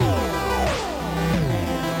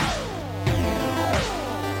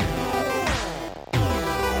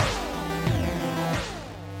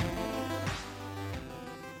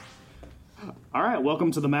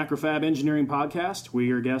welcome to the Macrofab Engineering Podcast. We're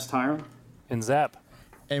your guest, Hiram. And Zap.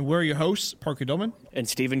 And we're your hosts, Parker Dillman. And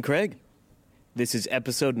Stephen Craig. This is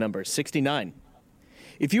episode number 69.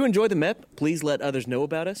 If you enjoy the MEP, please let others know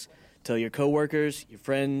about us. Tell your coworkers, your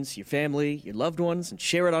friends, your family, your loved ones, and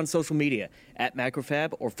share it on social media at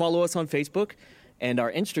Macrofab, or follow us on Facebook. And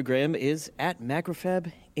our Instagram is at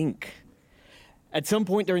Macrofab Inc. At some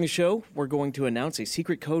point during the show, we're going to announce a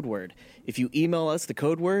secret code word. If you email us the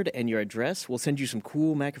code word and your address, we'll send you some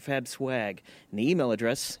cool Macrofab swag. And the email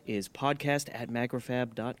address is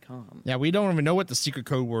podcast@macrofab.com. Yeah, we don't even know what the secret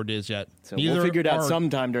code word is yet. So we'll figure it out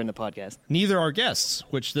sometime during the podcast. Neither our guests,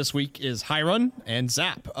 which this week is Hiron and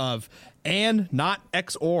Zap of And Not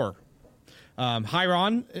XOR.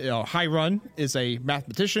 Hiron is a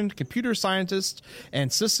mathematician, computer scientist,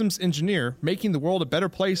 and systems engineer, making the world a better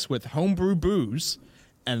place with homebrew booze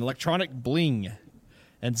and electronic bling.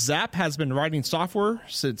 And Zap has been writing software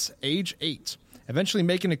since age 8, eventually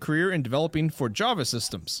making a career in developing for Java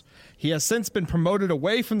systems. He has since been promoted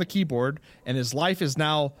away from the keyboard, and his life is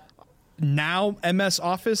now MS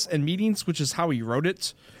Office and meetings, which is how he wrote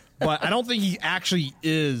it. But I don't think he actually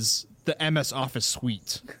is the MS Office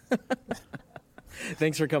suite.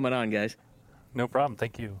 Thanks for coming on, guys. No problem.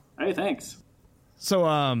 Thank you. Hey, thanks. So,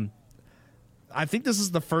 I think this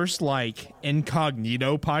is the first,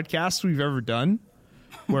 incognito podcast we've ever done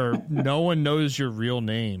where no one knows your real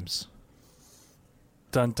names.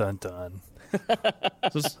 Dun, dun, dun.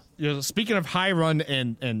 So, speaking of Hiron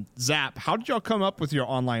and Zap, how did y'all come up with your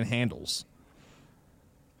online handles?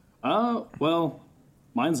 Well,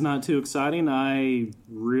 mine's not too exciting. I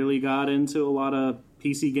really got into a lot of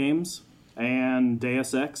PC games, and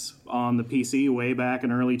Deus Ex on the PC way back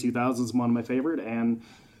in early 2000s is one of my favorite. And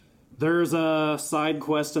there's a side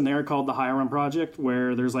quest in there called the Hiron Project,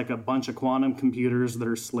 where there's a bunch of quantum computers that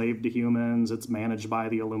are slave to humans. It's managed by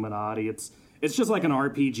the Illuminati. It's just like an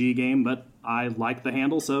RPG game, but I like the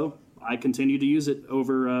handle, so I continue to use it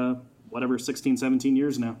over 16, 17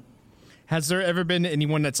 years now. Has there ever been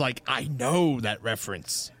anyone that's like, I know that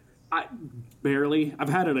reference? Barely. I've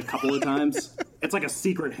had it a couple of times. It's like a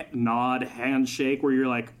secret nod handshake where you're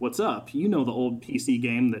like, what's up? You know the old PC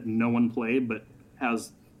game that no one played but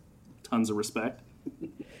has tons of respect.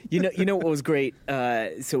 You know what was great?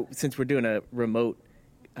 So since we're doing a remote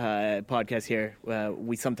podcast here,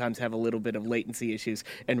 we sometimes have a little bit of latency issues.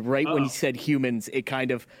 And when you said humans, it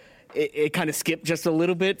kind of skipped just a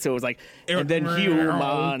little bit, so it was like, and then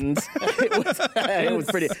humans.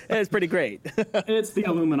 it was pretty great. It's the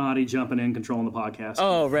Illuminati jumping in, controlling the podcast.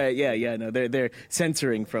 Oh right, yeah. No, they're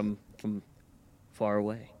censoring from far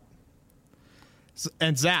away.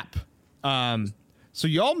 And Zap, so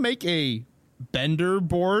y'all make a Bender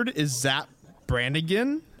board. Is Zap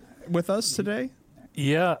Brannigan with us today?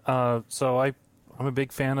 Yeah. So I'm a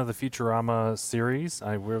big fan of the Futurama series.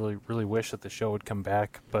 I really, really wish that the show would come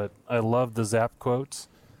back, but I love the Zap quotes.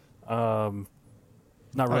 Not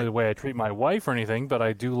really the way I treat my wife or anything, but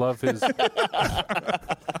I do love his.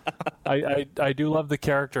 I do love the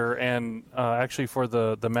character, and actually for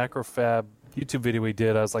the Macrofab YouTube video we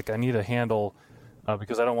did, I was like, I need a handle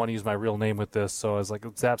because I don't want to use my real name with this. So I was like,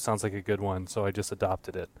 Zap sounds like a good one, so I just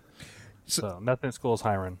adopted it. So nothing as cool as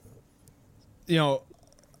Hiron. You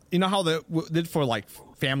know how they did for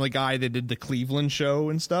Family Guy, they did the Cleveland show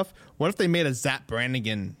and stuff? What if they made a Zap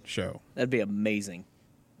Brannigan show? That'd be amazing.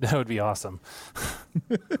 That would be awesome.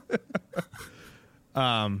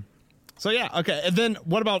 So yeah, okay. And then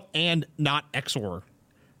what about And Not XOR?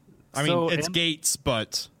 I mean, it's Gates,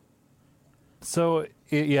 but... So,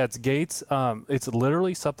 it's Gates. It's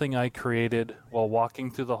literally something I created while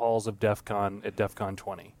walking through the halls of DEF CON at DEF CON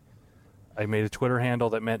 20. I made a Twitter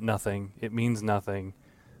handle that meant nothing. It means nothing.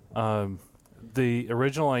 The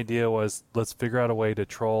original idea was, let's figure out a way to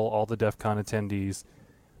troll all the DEF CON attendees.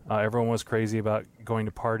 Everyone was crazy about going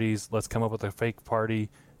to parties. Let's come up with a fake party,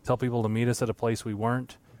 tell people to meet us at a place we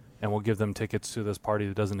weren't, and we'll give them tickets to this party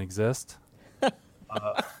that doesn't exist.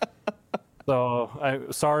 So,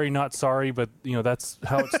 sorry, not sorry, but that's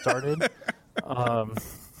how it started.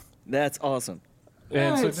 That's awesome.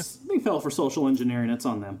 And they fell for social engineering. It's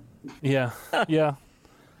on them. Yeah.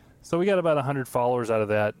 So we got about 100 followers out of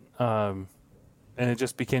that, and it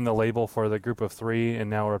just became the label for the group of 3, and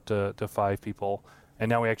now we're up to 5 people. And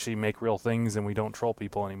now we actually make real things, and we don't troll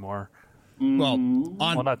people anymore. Well,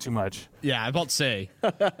 not too much. Yeah, I'm about to say.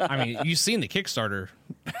 I mean, you've seen the Kickstarter.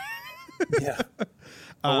 Yeah.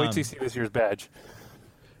 Wait till you see this year's badge.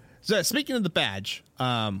 So speaking of the badge,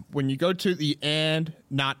 when you go to the And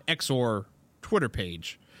Not XOR Twitter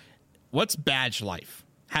page, what's badge life?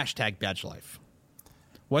 Hashtag badge life.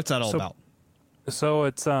 What's that all about? So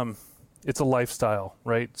it's a lifestyle,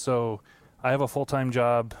 right? So I have a full-time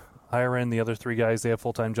job. Hiren, the other 3 guys, they have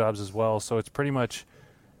full-time jobs as well. So it's pretty much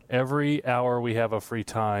every hour we have of free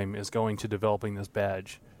time is going to developing this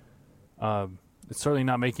badge. It's certainly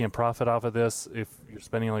not making a profit off of this if you're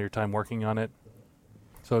spending all your time working on it.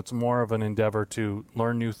 So it's more of an endeavor to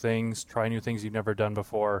learn new things, try new things you've never done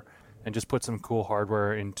before, and just put some cool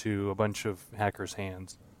hardware into a bunch of hackers'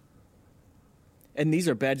 hands. And these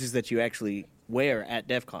are badges that you actually wear at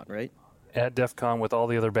DEF CON, right? At DEF CON with all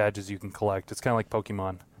the other badges you can collect. It's kind of like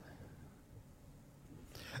Pokemon.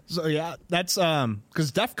 So yeah, that's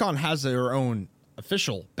because DEF CON has their own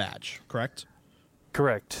official badge, correct?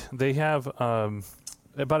 Correct. They have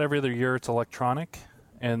about every other year it's electronic,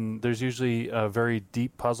 and there's usually a very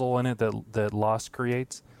deep puzzle in it that Lost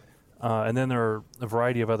creates. And then there are a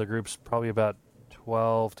variety of other groups, probably about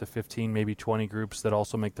 12 to 15, maybe 20 groups that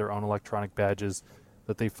also make their own electronic badges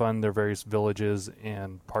that they fund their various villages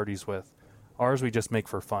and parties with. Ours we just make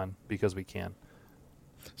for fun because we can.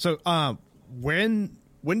 So when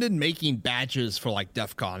did making badges for like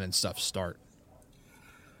DEF CON and stuff start?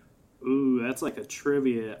 Ooh, that's like a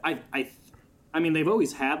trivia. I mean, they've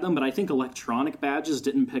always had them, but I think electronic badges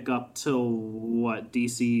didn't pick up till, what,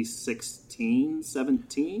 DC 16,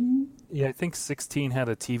 17? Yeah, I think 16 had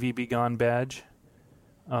a TV Be Gone badge.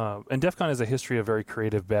 And DEF CON has a history of very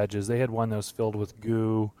creative badges. They had one that was filled with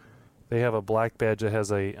goo. They have a black badge that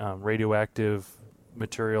has a radioactive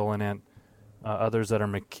material in it. Others that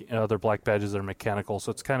are other black badges that are mechanical.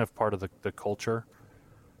 So it's kind of part of the culture.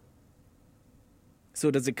 So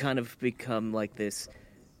does it kind of become like this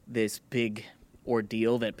big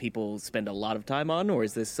ordeal that people spend a lot of time on, or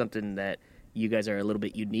is this something that you guys are a little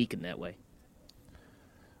bit unique in that way?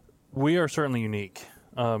 We are certainly unique.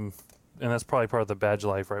 And that's probably part of the badge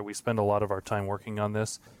life, right? We spend a lot of our time working on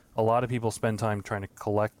this. A lot of people spend time trying to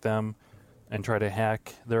collect them and try to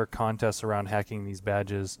hack. There are contests around hacking these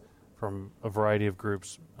badges from a variety of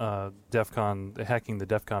groups. DEF CON, hacking the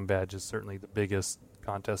DEF CON badge is certainly the biggest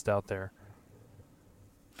contest out there.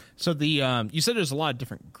 So you said there's a lot of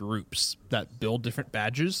different groups that build different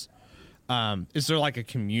badges. Is there like a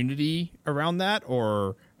community around that,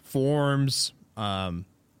 or forums,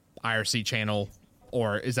 IRC channel,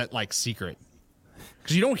 or is that like secret?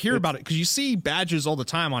 Because you don't hear about it, because you see badges all the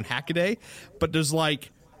time on Hackaday, but there's like,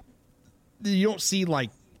 you don't see like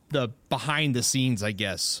the behind the scenes, I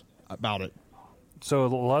guess, about it. So a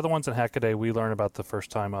lot of the ones in Hackaday we learn about the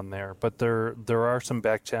first time on there, but there are some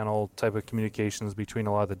back channel type of communications between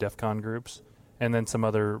a lot of the DEF CON groups, and then some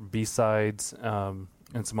other B-sides and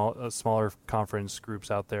some smaller conference groups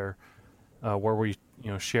out there where we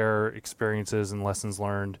share experiences and lessons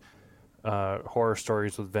learned, horror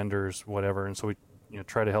stories with vendors, whatever, and so we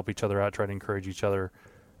try to help each other out, try to encourage each other,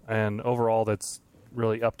 and overall that's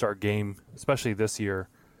really upped our game, especially this year,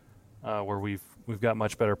 where we've got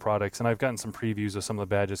much better products, and I've gotten some previews of some of the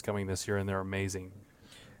badges coming this year, and they're amazing.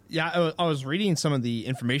 Yeah, I was reading some of the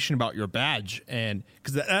information about your badge, and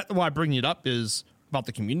because that's why I bring it up is about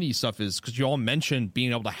the community stuff, is because you all mentioned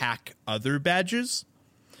being able to hack other badges,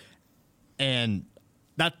 and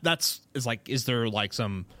that's like, is there like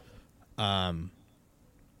some, I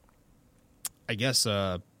guess,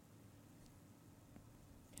 like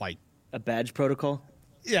a badge protocol?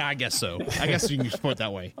 Yeah, I guess so. I guess you can put it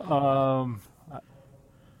that way.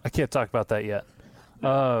 I can't talk about that yet.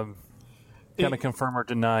 Kind of confirm or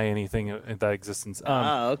deny anything in that existence.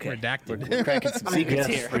 Okay. Redacted. We're cracking some secrets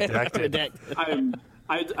Yes, here. redacted.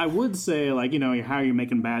 I would say, like, how you're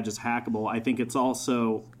making badges hackable. I think it's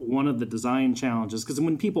also one of the design challenges, because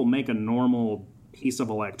when people make a normal piece of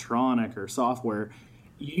electronic or software,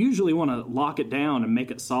 you usually want to lock it down and make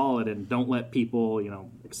it solid and don't let people,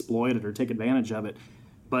 exploit it or take advantage of it.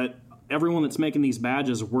 But everyone that's making these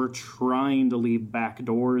badges, we're trying to leave back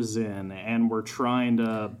doors in, and we're trying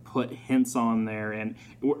to put hints on there, and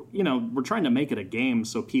we're trying to make it a game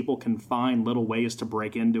so people can find little ways to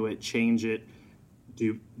break into it, change it,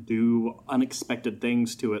 do unexpected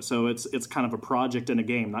things to it. So it's kind of a project in a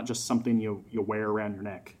game, not just something you wear around your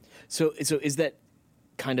neck. So is that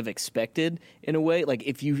kind of expected in a way? Like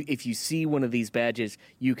if you see one of these badges,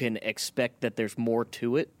 you can expect that there's more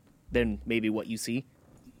to it than maybe what you see?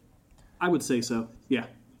 I would say so, yeah.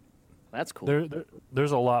 That's cool.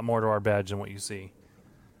 There's a lot more to our badge than what you see.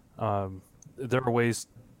 There are ways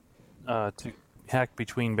to hack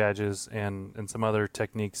between badges and some other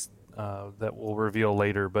techniques that we'll reveal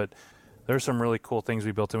later, but there's some really cool things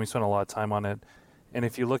we built, and we spent a lot of time on it. And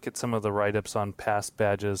if you look at some of the write-ups on past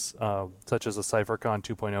badges, such as a CypherCon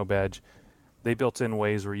 2.0 badge, they built in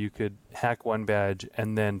ways where you could hack one badge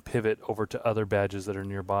and then pivot over to other badges that are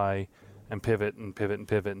nearby, and pivot and pivot and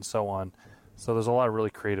pivot and so on. So there's a lot of really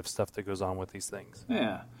creative stuff that goes on with these things.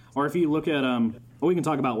 Yeah. Or if you look at, well, we can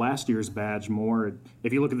talk about last year's badge more.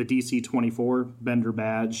 If you look at the DC-24 Bender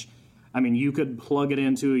badge, I mean, you could plug it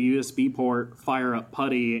into a USB port, fire up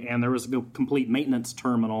Putty, and there was a complete maintenance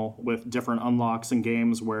terminal with different unlocks and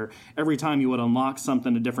games where every time you would unlock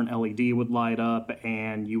something, a different LED would light up,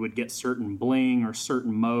 and you would get certain bling or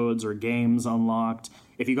certain modes or games unlocked.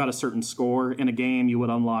 If you got a certain score in a game, you would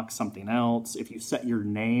unlock something else. If you set your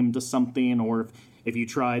name to something, or if you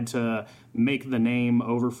tried to make the name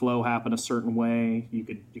overflow happen a certain way, you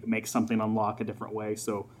could make something unlock a different way.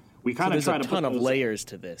 So we kind of try to put a ton of layers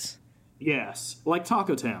to this. Yes, like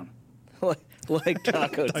Taco Town. like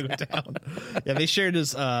Taco Town. Taco Town. Yeah, they shared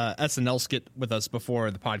this SNL skit with us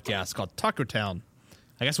before the podcast called Taco Town.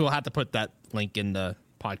 I guess we'll have to put that link in the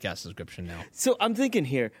podcast description now. So I'm thinking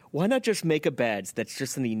here, why not just make a badge that's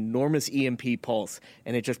just an enormous EMP pulse,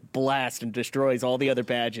 and it just blasts and destroys all the other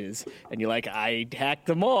badges, and you're like, I hacked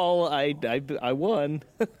them all, I won.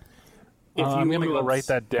 I'm going to go write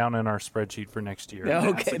that down in our spreadsheet for next year.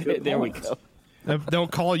 Okay, there we go. They'll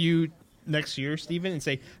call you next year, Steven, and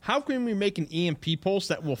say, how can we make an EMP pulse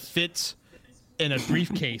that will fit in a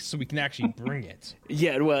briefcase so we can actually bring it?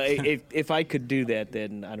 Yeah, well, if I could do that,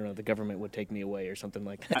 then I don't know, the government would take me away or something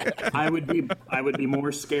like that. I would be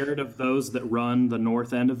more scared of those that run the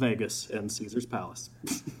north end of Vegas and Caesar's Palace.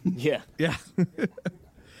 Yeah.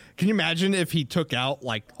 Can you imagine if he took out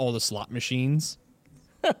like all the slot machines?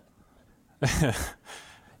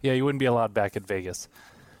 Yeah, you wouldn't be allowed back at Vegas.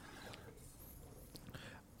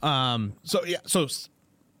 So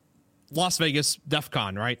Las Vegas, DEF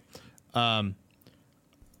CON, right?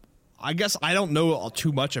 I guess I don't know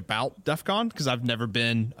too much about DEF CON because I've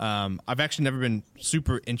actually never been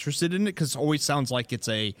super interested in it because it always sounds like it's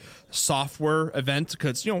a software event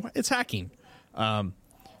because, it's hacking. But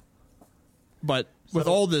with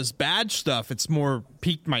all this badge stuff, it's more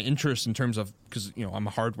piqued my interest in terms of, because, I'm a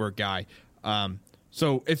hardware guy.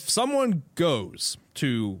 So if someone goes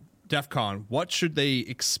to DEF CON, what should they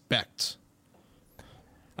expect?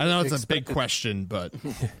 I know it's a big question, but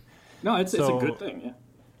no, it's a good thing.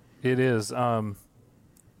 Yeah, it is.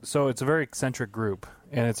 So it's a very eccentric group,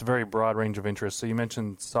 and it's a very broad range of interests. So you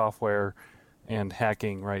mentioned software and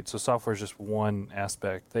hacking, right? So software is just one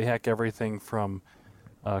aspect. They hack everything from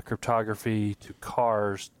cryptography to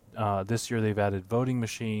cars. This year they've added voting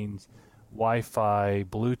machines, Wi-Fi,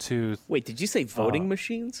 Bluetooth. Wait, did you say voting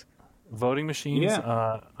machines? Voting machines,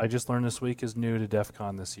 yeah. I just learned this week, is new to DEF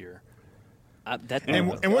CON this year.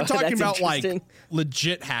 And we're talking about like interesting.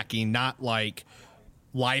 legit hacking, not like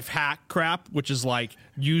life hack crap, which is like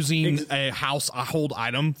using a household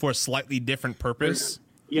item for a slightly different purpose.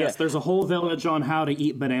 There's a whole village on how to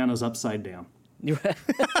eat bananas upside down.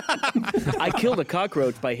 I killed a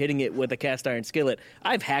cockroach by hitting it with a cast iron skillet.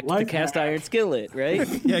 I've hacked the cast iron skillet, right?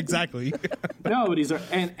 Yeah, exactly. No, but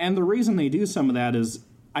and the reason they do some of that is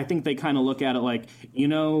I think they kind of look at it like,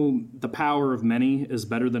 the power of many is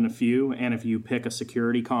better than a few. And if you pick a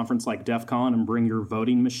security conference like DEF CON and bring your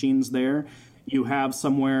voting machines there, you have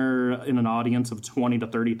somewhere in an audience of 20 to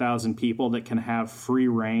 30,000 people that can have free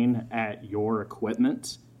reign at your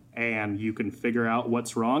equipment. And you can figure out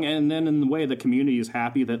what's wrong. And then in the way the community is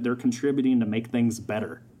happy that they're contributing to make things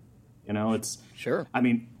better. It's... Sure. I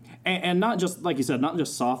mean, and not just, like you said, not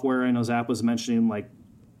just software. I know Zap was mentioning, like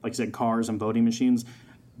you said, cars and voting machines.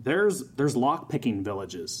 There's lock-picking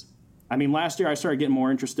villages. I mean, last year I started getting more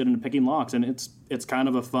interested in picking locks, and it's kind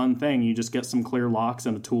of a fun thing. You just get some clear locks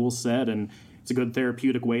and a tool set, and it's a good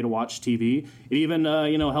therapeutic way to watch TV. It even,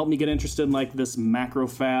 helped me get interested in, like, this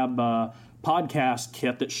Macrofab podcast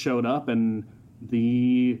kit that showed up, and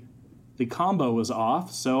the combo was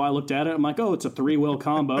off. So I looked at it, I'm like, oh, it's a 3-wheel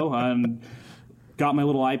combo, and got my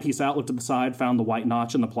little eyepiece out, looked at the side, found the white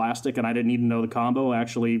notch in the plastic, and I didn't even know the combo. I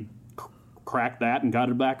actually cracked that and got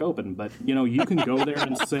it back open. But, you can go there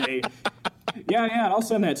and say, yeah, I'll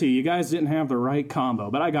send that to you. You guys didn't have the right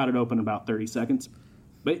combo, but I got it open in about 30 seconds.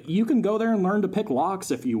 But you can go there and learn to pick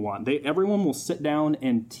locks if you want. Everyone will sit down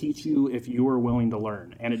and teach you if you are willing to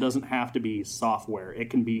learn. And it doesn't have to be software. It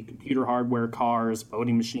can be computer hardware, cars,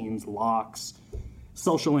 voting machines, locks.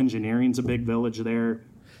 Social engineering's a big village there.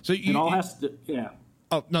 So it all has to, yeah.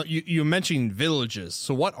 Oh, no, you mentioned villages.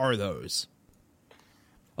 So what are those?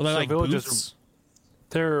 Are they like villages, booths?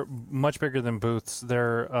 They're much bigger than booths.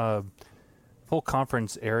 They're full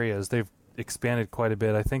conference areas. They've expanded quite a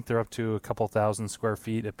bit. I think they're up to a couple thousand square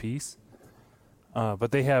feet apiece.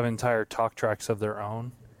 But they have entire talk tracks of their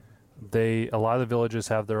own. A lot of the villages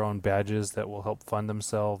have their own badges that will help fund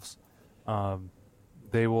themselves.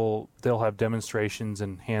 They'll have demonstrations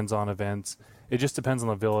and hands-on events. It just depends on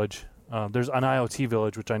the village. There's an IoT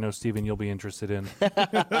village, which I know, Steven, you'll be interested in.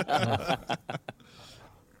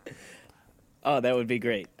 Oh, that would be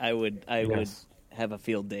great. I would Yes. have a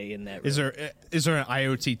field day in that room. Is there an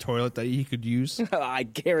IoT toilet that he could use? I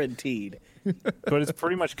guaranteed. But it's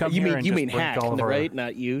pretty much come You here mean and you just mean break hack, all of our, right?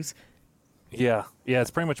 Not use. Yeah,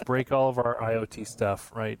 it's pretty much break all of our IoT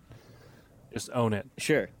stuff, right? Just own it.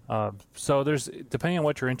 Sure. So there's, depending on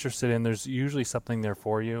what you're interested in, there's usually something there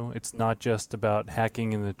for you. It's not just about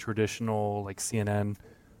hacking in the traditional like CNN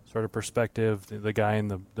sort of perspective. The guy in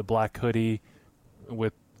the black hoodie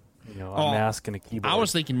with a mask and a keyboard. I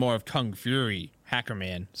was thinking more of Kung Fury,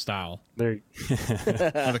 Hackerman style. There.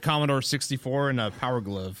 Or the Commodore 64 and a power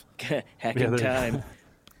glove. Hacking time.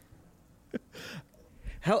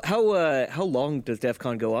 How long does DEF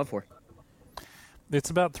CON go on for? It's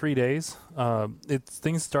about 3 days.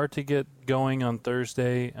 Things start to get going on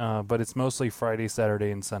Thursday, but it's mostly Friday,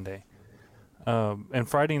 Saturday, and Sunday. And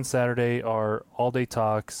Friday and Saturday are all-day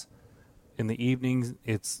talks. In the evenings,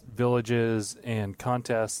 it's villages and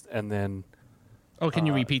contests, and then Oh, can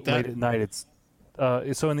you repeat that? late at night, it's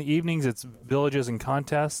so in the evenings it's villages and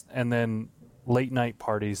contests, and then late night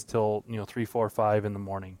parties till 3, 4, 5 in the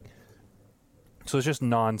morning. So it's just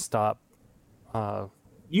nonstop.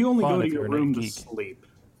 You only Fun go to if your you're a room to geek. sleep.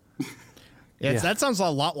 Yeah, Yeah. that sounds a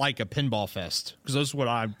lot like a pinball fest because those are what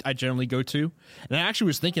I generally go to. And I actually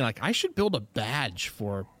was thinking like I should build a badge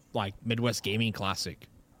for like Midwest Gaming Classic.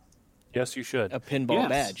 Yes, you should. A pinball Yes.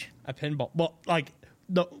 badge. A pinball. Well, like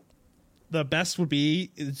the best would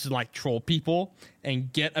be is to like troll people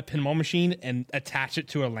and get a pinball machine and attach it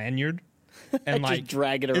to a lanyard and like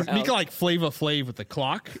drag it Make around. it like Flava Flav with the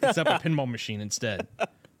clock, except a pinball machine instead.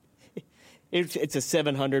 It's a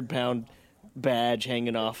 700-pound badge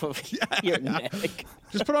hanging off of your neck.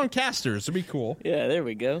 Just put on casters. It'd be cool. Yeah, there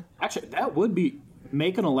we go. Actually, that would be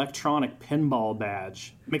make an electronic pinball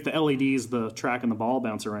badge. Make the LEDs the track and the ball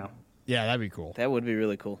bounce around. Yeah, that'd be cool. That would be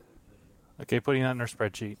really cool. Okay, putting that in our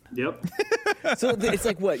spreadsheet. Yep. So it's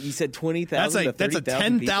like what you said, 20,000 to That's a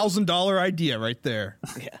 30,000 $10,000 idea right there.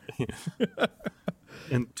 people? Yeah.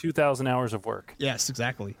 And 2,000 hours of work. Yes,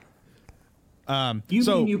 exactly. You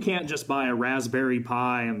So- mean you can't just buy a Raspberry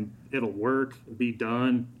Pi and it'll work, be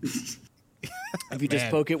done? If you just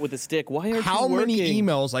Man. poke it with a stick, why aren't How you many working?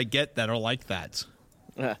 emails I get that are like that?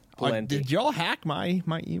 Plenty. Did y'all hack my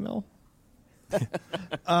email?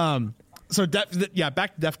 So back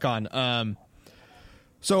to DEF CON.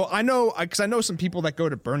 So I know because I know some people that go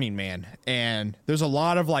to Burning Man, and there's a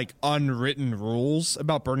lot of like unwritten rules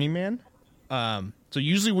about Burning Man. So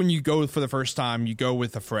usually when you go for the first time, you go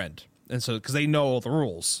with a friend, and so because they know all the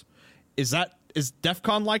rules. Is DEF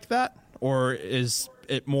CON like that, or is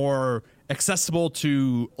it more accessible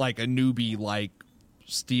to like a newbie like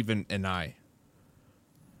Steven and I?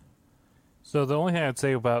 So the only thing I'd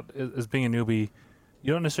say about is being a newbie,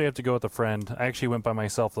 you don't necessarily have to go with a friend. I actually went by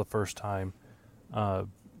myself the first time.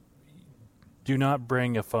 Do not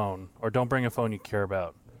bring a phone, or don't bring a phone you care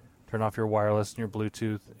about. Turn off your wireless and your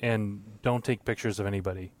Bluetooth, and don't take pictures of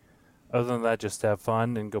anybody. Other than that, just have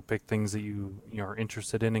fun and go pick things that you are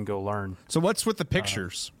interested in and go learn. So what's with the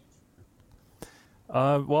pictures?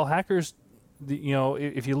 Well, hackers,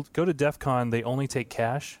 if you go to DEF CON, they only take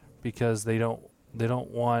cash because they don't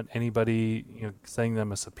want anybody sending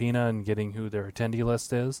them a subpoena and getting who their attendee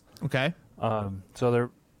list is. Okay. So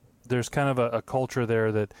there's kind of a culture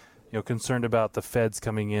there that concerned about the feds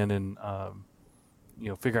coming in and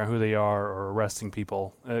figuring out who they are or arresting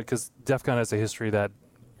people, because DEF CON has a history of that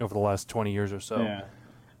over the last 20 years or so. Yeah.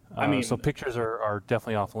 I mean, so pictures are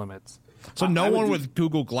definitely off limits. So no I would one do- with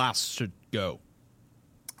Google Glass should go.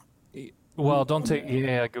 Well, don't take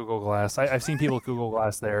Google Glass. I've seen people with Google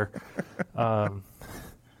Glass there.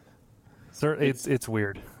 It's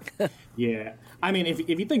weird. Yeah. I mean, if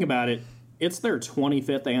you think about it, it's their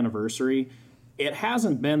 25th anniversary. It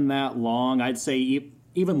hasn't been that long. I'd say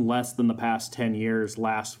even less than the past 10 years,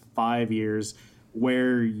 last 5 years,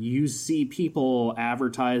 where you see people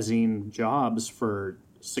advertising jobs for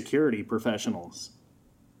security professionals.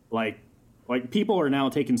 Like people are now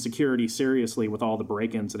taking security seriously with all the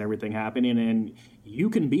break-ins and everything happening, and you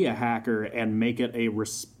can be a hacker and make it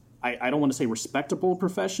I don't want to say respectable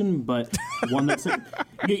profession, but one that's,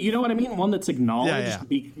 you know what I mean? One that's acknowledged.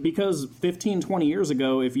 Yeah. Because 15, 20 years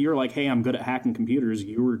ago, if you're like, hey, I'm good at hacking computers,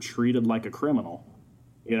 you were treated like a criminal.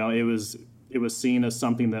 It was seen as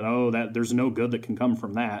something that there's no good that can come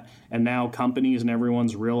from that. And now companies and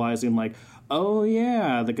everyone's realizing like, oh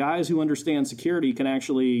yeah, the guys who understand security can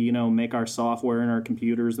actually, make our software and our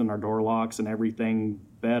computers and our door locks and everything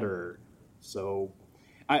better. So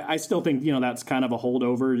I still think, that's kind of a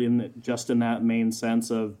holdover in that main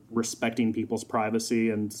sense of respecting people's privacy,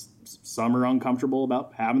 and some are uncomfortable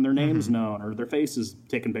about having their names known or their faces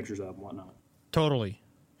taken pictures of and whatnot. Totally.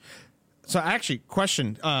 So actually,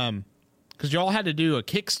 question, because y'all had to do a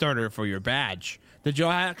Kickstarter for your badge. Did y'all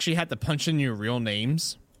actually have to punch in your real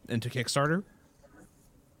names into Kickstarter?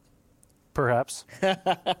 Perhaps. They'll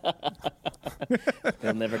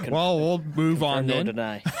never confirm. Well, we'll move on nor then.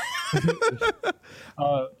 deny.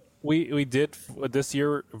 We did this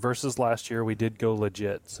year versus last year. We did go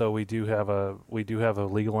legit. So we do have a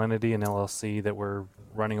legal entity, an LLC, that we're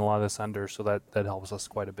running a lot of this under. So that helps us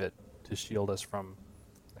quite a bit to shield us from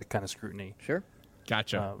that kind of scrutiny. Sure.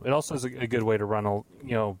 Gotcha. It also is a good way to run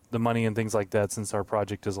the money and things like that, since our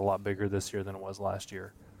project is a lot bigger this year than it was last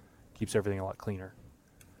year. Keeps everything a lot cleaner.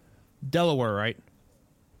 Delaware, right?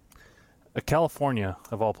 California,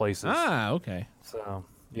 of all places. Ah, okay. So,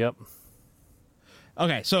 yep.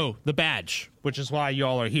 Okay, so the badge, which is why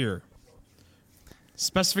y'all are here.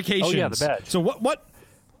 Specifications. Oh, yeah, the badge. So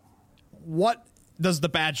what does the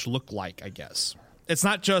badge look like, I guess? It's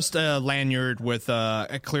not just a lanyard with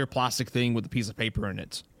a clear plastic thing with a piece of paper in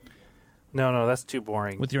it. No, that's too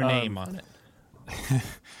boring. With your name on it.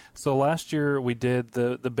 So last year we did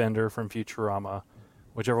the Bender from Futurama,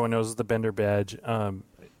 which everyone knows is the Bender badge.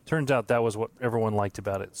 Turns out that was what everyone liked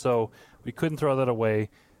about it. So we couldn't throw that away.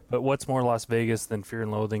 But what's more Las Vegas than Fear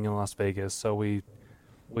and Loathing in Las Vegas? So we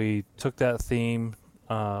took that theme,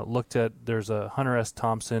 looked at, there's a Hunter S.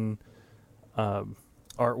 Thompson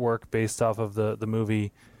artwork based off of the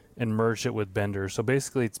movie, and merged it with Bender. So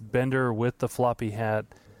basically it's Bender with the floppy hat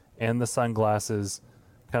and the sunglasses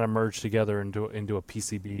kind of merged together into a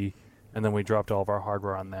PCB, and then we dropped all of our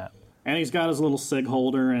hardware on that. And he's got his little cig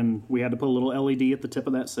holder, and we had to put a little LED at the tip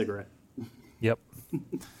of that cigarette. Yep.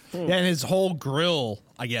 Yeah, and his whole grill,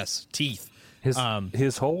 I guess, teeth. His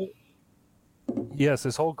whole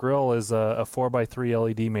grill is a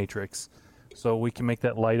 4x3 LED matrix, so we can make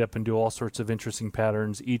that light up and do all sorts of interesting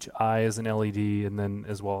patterns. Each eye is an LED, and then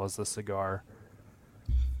as well as the cigar.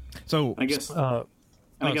 So I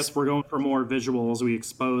guess we're going for more visuals. We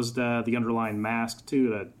exposed the underlying mask too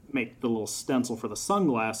to make the little stencil for the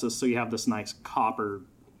sunglasses, so you have this nice copper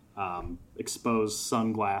exposed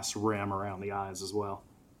sunglass rim around the eyes as well.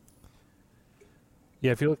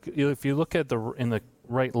 Yeah, if you look at in the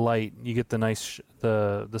right light, you get the nice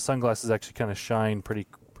the sunglasses actually kind of shine pretty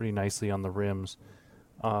nicely on the rims.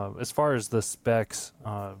 As far as the specs,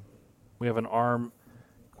 we have an ARM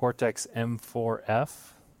Cortex M4F.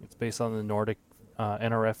 It's based on the Nordic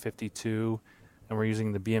NRF52, and we're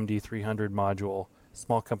using the BMD 300 module.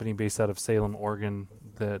 Small company based out of Salem, Oregon,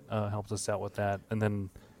 that helps us out with that. And then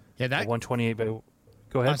yeah, that 128 by.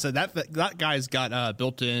 Go ahead. So that guy's got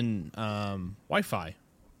built-in Wi-Fi.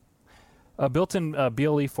 Built-in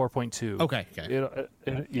BLE 4.2. Okay.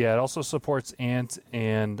 It also supports ANT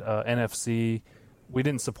and NFC. We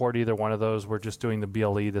didn't support either one of those. We're just doing the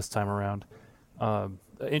BLE this time around.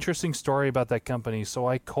 Interesting story about that company. So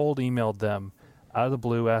I cold emailed them out of the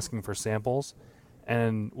blue asking for samples,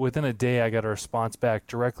 and within a day I got a response back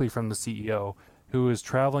directly from the CEO, who is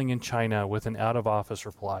traveling in China, with an out-of-office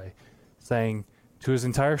reply saying to his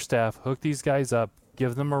entire staff, hook these guys up,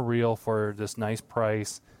 give them a reel for this nice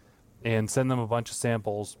price, and send them a bunch of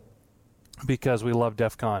samples because we love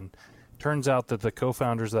DEF CON. Turns out that the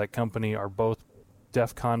co-founders of that company are both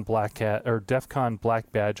DEF CON Black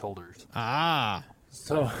badge holders. Ah.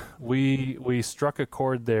 So we struck a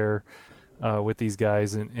chord there with these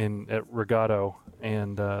guys at Regato,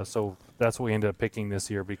 and so that's what we ended up picking this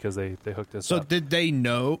year because they hooked us up. So did they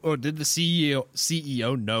know, or did the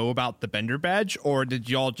CEO know about the Bender badge, or did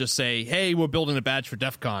y'all just say, hey, we're building a badge for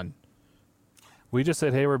DEF CON? We just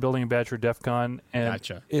said, hey, we're building a badge for DEF CON, and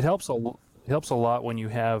Gotcha. It helps a lot when you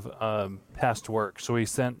have past work. So we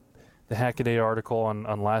sent the Hackaday article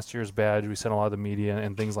on last year's badge. We sent a lot of the media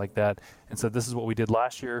and things like that, and said, this is what we did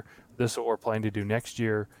last year. This is what we're planning to do next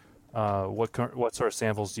year. What sort of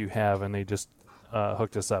samples do you have? And they just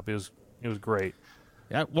hooked us up. It was great.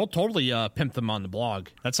 Yeah, we'll totally pimp them on the blog.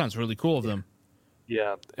 That sounds really cool of them.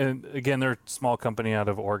 Yeah, and again, they're a small company out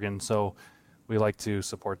of Oregon, so we like to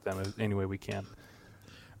support them any way we can.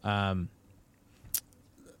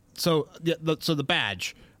 So the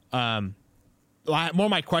badge. One of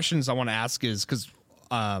my questions I want to ask is because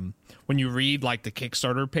when you read like the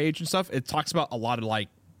Kickstarter page and stuff, it talks about a lot of like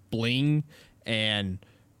bling and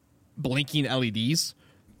blinking LEDs.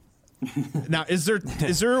 Now, is there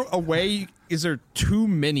too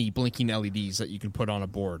many blinking LEDs that you can put on a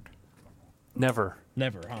board? Never,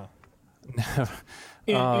 huh?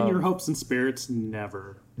 In your hopes and spirits,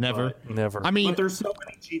 never. Never. I mean, but there's so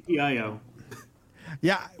many GPIO.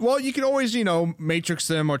 Yeah, well, you can always, matrix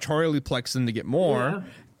them or Troyoplex them to get more. Yeah.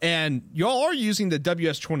 And y'all are using the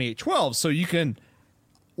WS2812, so you can.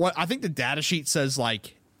 What I think the data sheet says,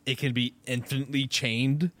 like, it can be infinitely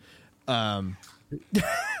chained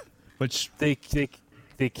Which they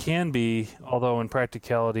can be, although in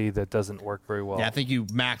practicality that doesn't work very well. yeah, I think you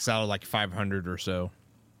max out at like 500 or so.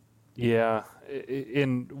 Yeah,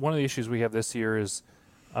 in one of the issues we have this year is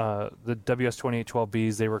the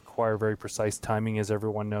WS2812Bs. They require very precise timing, as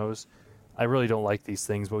everyone knows. I really don't like these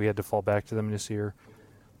things, but we had to fall back to them this year.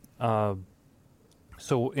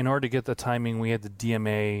 So in order to get the timing, we had to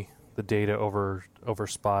DMA the data over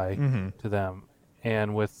SPI to them.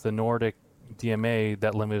 And with the Nordic DMA,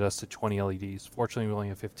 that limited us to 20 LEDs. Fortunately, we only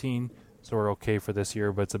have 15, so we're okay for this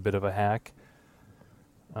year, but it's a bit of a hack.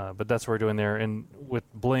 But that's what we're doing there. And with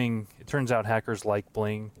Bling, it turns out hackers like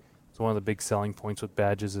Bling. So one of the big selling points with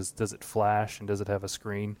badges is, does it flash and does it have a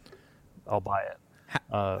screen? I'll buy it.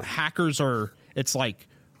 Hackers are, it's like,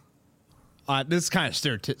 this is kind of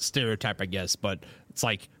stereotype, I guess, but it's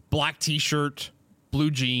like black t-shirt,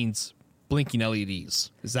 blue jeans, blinking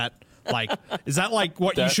LEDs. Is that like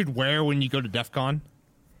what you should wear when you go to DEF CON?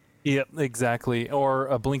 Yep, exactly. Or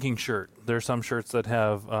a blinking shirt. There are some shirts that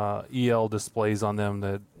have EL displays on them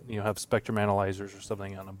that have spectrum analyzers or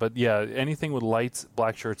something on them. But yeah, anything with lights,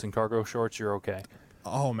 black shirts, and cargo shorts, you're okay.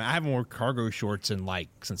 Oh man, I haven't worn cargo shorts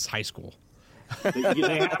since high school.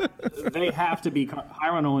 They have to be.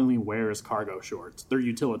 Hiron only wears cargo shorts. They're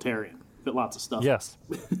utilitarian. Fit lots of stuff. Yes.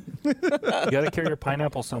 You got to carry your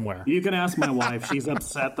pineapple somewhere. You can ask my wife. She's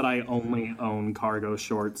upset that I only own cargo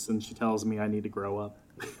shorts, and she tells me I need to grow up.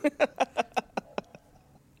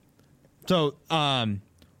 So,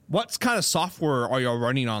 what kind of software are y'all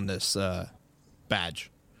running on this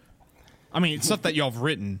badge? I mean, it's stuff that y'all have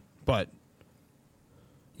written, but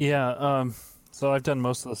yeah. So I've done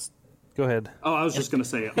most of this. Go ahead. Oh, I was just going to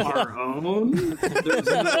say our own.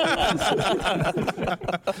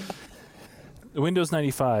 Windows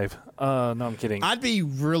 95. No, I'm kidding. I'd be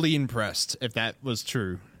really impressed if that was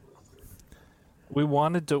true. We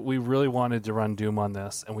really wanted to run Doom on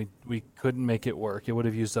this, and we couldn't make it work. It would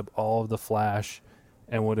have used up all of the flash,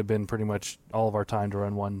 and would have been pretty much all of our time to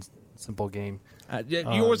run one simple game. You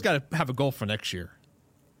always got to have a goal for next year.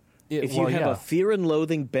 If you have a Fear and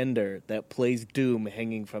Loathing bender that plays Doom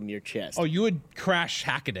hanging from your chest. Oh, you would crash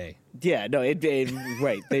Hackaday. Yeah, no,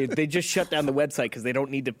 right. They just shut down the website because they don't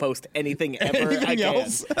need to post anything ever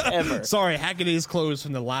else? Ever. Sorry, Hackaday is closed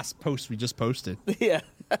from the last post we just posted. Yeah.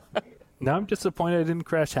 Now I'm disappointed I didn't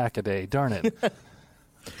crash Hackaday. Darn it.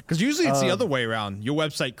 Because usually it's the other way around. Your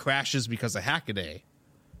website crashes because of Hackaday.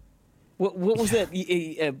 What was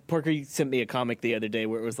that? Parker sent me a comic the other day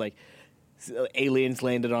where it was like, aliens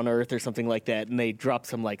landed on Earth or something like that, and they dropped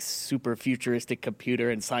some like super futuristic computer,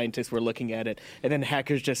 and scientists were looking at it, and then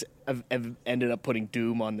hackers just have ended up putting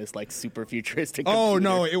Doom on this like super futuristic computer. Oh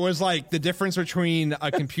no, it was like the difference between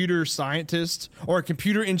a computer scientist or a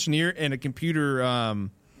computer engineer and a computer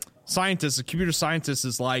scientist. A computer scientist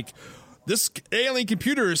is like, this alien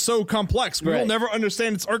computer is so complex, we will never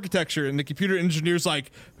understand its architecture. And the computer engineer's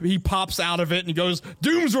like, he pops out of it and he goes,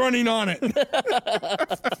 Doom's running on it.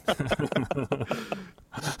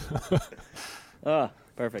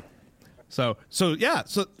 Perfect. So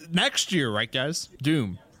next year, right, guys?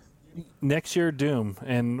 Doom. Next year, Doom.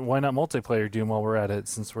 And why not multiplayer Doom while we're at it,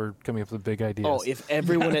 since we're coming up with big ideas? Oh, if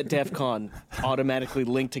everyone at DEF CON automatically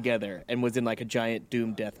linked together and was in like a giant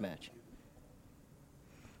Doom deathmatch.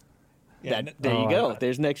 Yeah, there you go.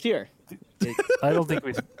 There's next year. I don't think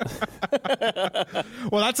we.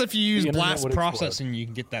 Well, that's if you use blast processing, you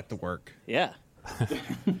can get that to work. Yeah.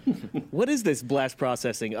 What is this blast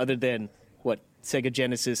processing other than what Sega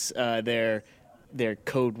Genesis, their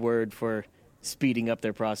code word for speeding up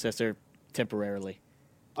their processor temporarily?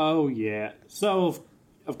 Oh, yeah. So,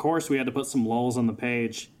 of course, we had to put some lulls on the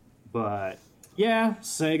page. But, yeah,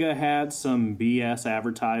 Sega had some BS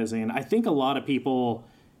advertising. I think a lot of people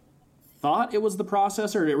thought it was the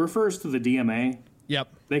processor. It refers to the DMA. Yep.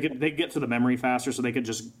 They get to the memory faster, so they could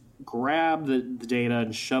just grab the data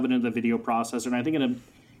and shove it into the video processor. And I think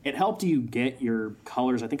it helped you get your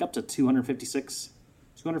colors, I think, up to 256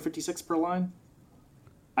 per line.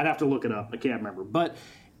 I'd have to look it up. I can't remember. But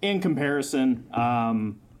in comparison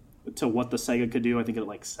to what the Sega could do, I think at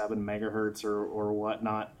like 7 megahertz or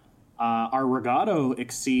whatnot, our Regado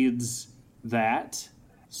exceeds that.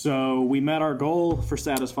 So we met our goal for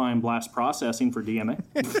satisfying blast processing for DMA.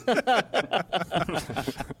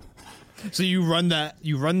 So you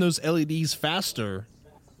run those LEDs faster.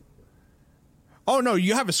 Oh no,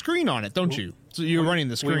 you have a screen on it, don't you? So you're running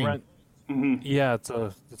the screen. Yeah, it's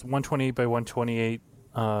 128 by 128.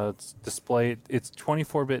 It's display. It's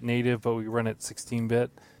 24-bit native, but we run it 16-bit,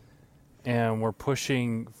 and we're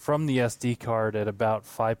pushing from the SD card at about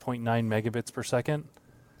 5.9 megabits per second.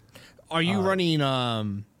 Are you running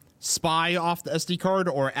SPI off the SD card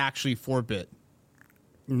or actually 4-bit?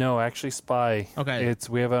 No, actually SPI. Okay.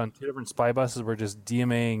 We have on 2 different SPI buses. We're just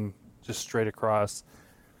DMAing just straight across.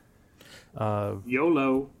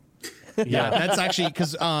 YOLO. Yeah, that's actually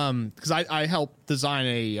because I helped design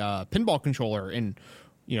a pinball controller, and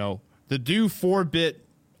to do 4-bit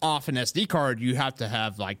off an SD card, you have to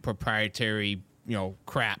have like proprietary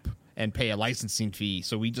crap and pay a licensing fee.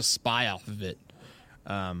 So we just SPI off of it.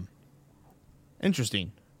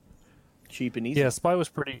 Interesting. Cheap and easy. Yeah, SPI was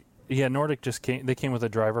pretty. Yeah, Nordic they came with a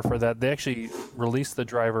driver for that. They actually released the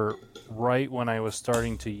driver right when I was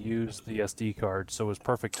starting to use the SD card, so it was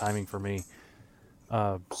perfect timing for me.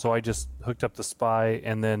 So I just hooked up the SPI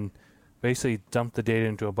and then basically dump the data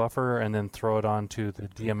into a buffer and then throw it onto the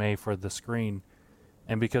DMA for the screen.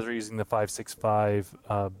 And because we're using the 565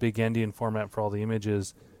 big endian format for all the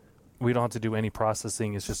images, we don't have to do any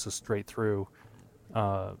processing. It's just a straight through.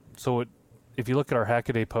 If you look at our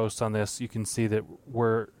Hackaday post on this, you can see that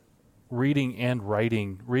we're reading and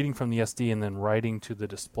reading from the SD and then writing to the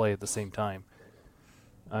display at the same time,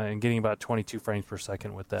 and getting about 22 frames per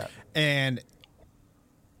second with that. And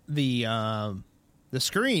the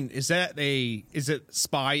screen, is it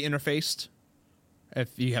SPI interfaced?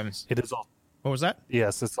 If you haven't, It is all. what was that?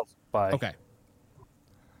 Yes, it's all SPI. Okay,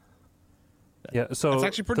 Yeah, so it's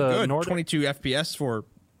actually pretty the good. Nordic, 22 FPS for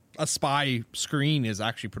a SPI screen is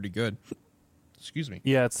actually pretty good. Excuse me.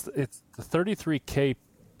 Yeah, it's the 33K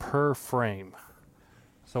per frame.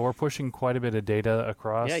 So we're pushing quite a bit of data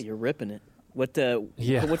across. Yeah, you're ripping it.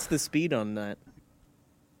 Yeah. What's the speed on that?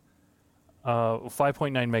 5.9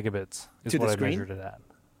 megabits is To the what I screen? measured it at.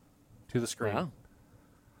 To the screen.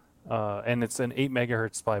 Wow. And it's an 8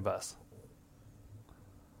 megahertz SPI bus.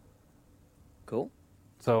 Cool.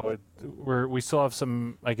 So we still have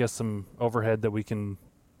some overhead that we can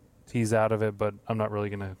tease out of it, but I'm not really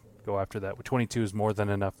going to go after that. 22 is more than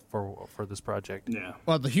enough for this project. Yeah.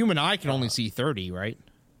 Well, the human eye can only see 30, right?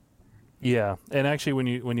 Yeah, and actually,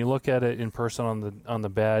 when you look at it in person on the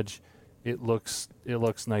badge, it looks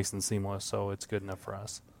nice and seamless. So it's good enough for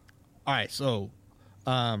us. All right. So,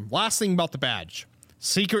 last thing about the badge,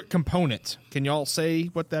 secret component. Can y'all say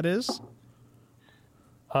what that is?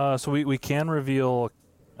 So we can reveal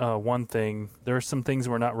one thing. There are some things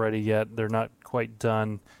we're not ready yet. They're not quite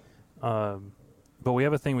done. But we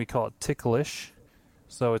have a thing we call it Ticklish.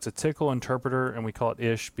 So it's a Tickle interpreter, and we call it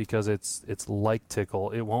Ish because it's like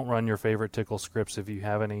Tickle. It won't run your favorite Tickle scripts if you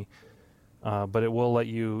have any, but it will let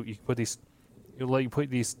you put these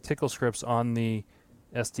Tickle scripts on the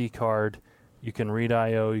SD card. You can read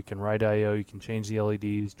I/O, you can write I/O, you can change the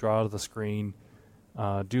LEDs, draw out of the screen,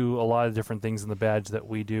 do a lot of different things in the badge that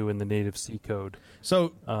we do in the native C code.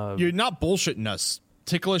 So you're not bullshitting us.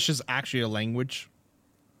 Ticklish is actually a language.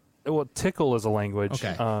 Well, Tickle is a language.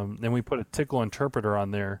 Okay. And we put a Tickle interpreter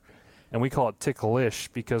on there, and we call it Ticklish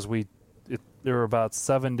because there were about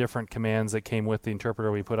 7 different commands that came with the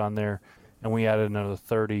interpreter we put on there, and we added another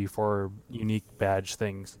 30 for unique badge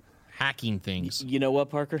things. Hacking things. You know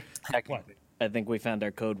what, Parker? What? I think we found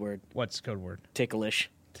our code word. What's code word?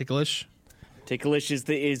 Ticklish. Ticklish. Ticklish is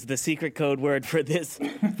the secret code word for this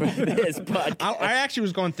podcast. I actually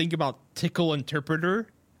was going to think about tickle interpreter.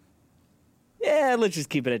 Yeah, let's just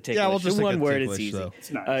keep it at ticklish. Yeah, we'll just stick one at word. ticklish, It's easy. though.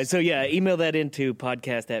 It's nice. So yeah, email that into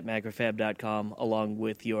podcast@macrofab.com along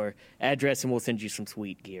with your address, and we'll send you some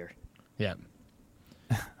sweet gear. Yeah.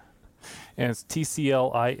 And it's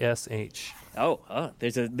TCLISH. Oh,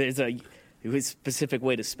 there's a specific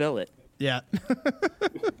way to spell it. Yeah.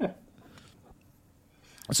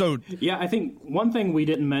 So Yeah, I think one thing we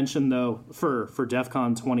didn't mention though for DEF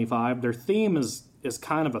CON 25, their theme is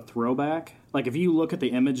kind of a throwback. Like if you look at the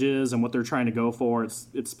images and what they're trying to go for, it's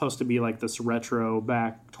supposed to be like this retro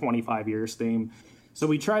back 25 years theme. So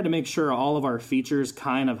we tried to make sure all of our features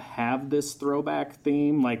kind of have this throwback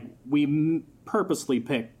theme. Like we purposely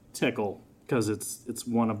picked Tickle because it's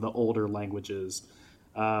one of the older languages.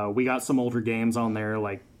 We got some older games on there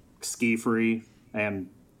like Ski Free, and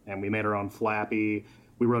we made our own Flappy.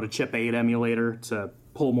 We wrote a Chip 8 emulator to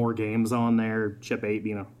pull more games on there. Chip 8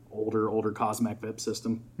 being an older Cosmac VIP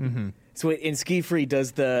system. Mm-hmm. So in Ski Free,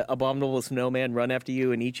 does the abominable snowman run after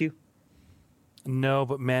you and eat you? No,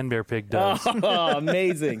 but Man Bear Pig does. Oh,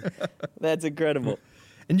 amazing! That's incredible.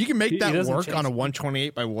 And you can make He that doesn't work change on a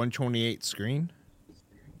 128 by 128 screen.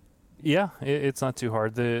 Yeah, it's not too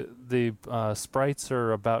hard. The sprites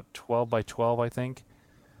are about 12 by 12, I think.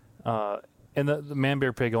 And the Man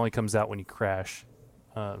Bear Pig only comes out when you crash.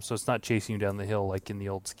 So it's not chasing you down the hill like in the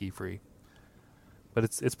old Ski Free. But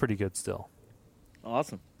it's pretty good still.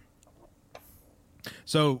 Awesome.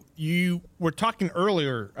 So you were talking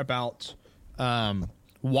earlier about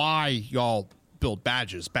why y'all build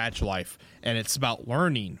badges, badge life, and it's about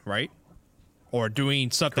learning, right? Or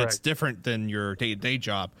doing stuff that's Correct. different than your day-to-day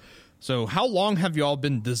job. So how long have y'all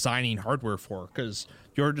been designing hardware for? Because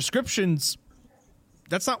your descriptions,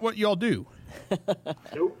 that's not what y'all do.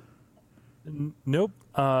 Nope.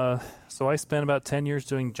 So I spent about 10 years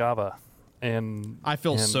doing Java, and I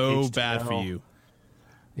feel and so bad for HTML. you.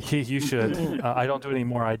 You should. I don't do it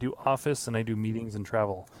anymore. I do Office and I do meetings and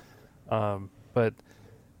travel. But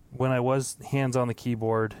when I was hands on the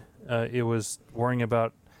keyboard, it was worrying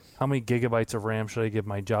about how many gigabytes of RAM should I give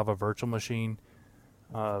my Java virtual machine.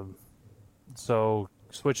 So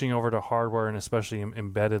switching over to hardware, and especially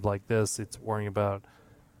embedded like this, it's worrying about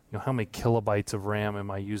how many kilobytes of RAM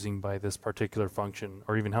am I using by this particular function,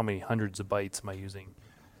 or even how many hundreds of bytes am I using.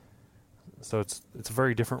 So it's a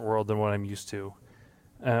very different world than what I'm used to.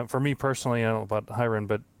 For me personally, I don't know about Hiron,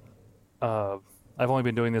 but I've only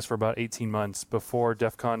been doing this for about 18 months. Before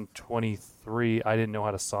DEF CON 23, I didn't know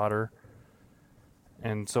how to solder.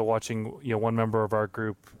 And so watching one member of our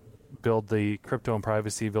group build the Crypto and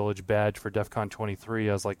Privacy Village badge for DEF CON 23,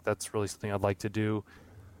 I was like, that's really something I'd like to do.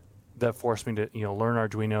 That forced me to learn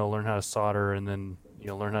Arduino, learn how to solder, and then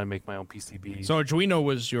learn how to make my own PCBs. So Arduino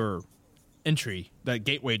was your entry, that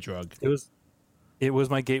gateway drug. It was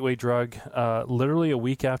my gateway drug. Literally a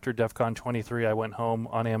week after DEF CON 23, I went home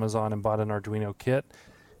on Amazon and bought an Arduino kit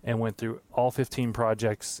and went through all 15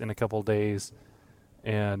 projects in a couple of days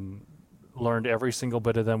and learned every single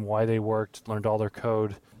bit of them, why they worked, learned all their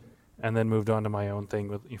code, and then moved on to my own thing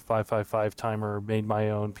with 555 timer, made my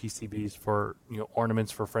own PCBs for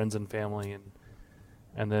ornaments for friends and family,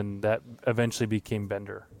 and then that eventually became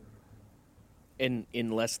Bender. In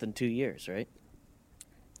less than 2 years, right?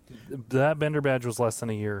 That Bender badge was less than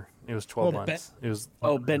a year. It was 12 Well, months. It was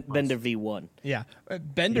Bender V1. Yeah.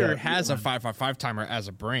 Bender has a 555 timer as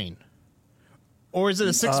a brain. Or is it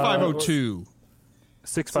a 6502?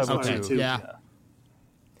 6502. Yeah.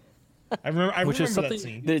 I remember Which is that something-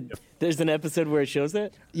 scene. There's an episode where it shows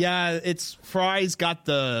that? Yeah, it's Fry's got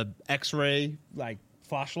the X-ray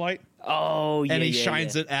flashlight, Oh, yeah, and he yeah,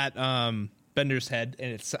 shines yeah. it at Bender's head,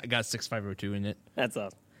 and it's got 6502 in it. That's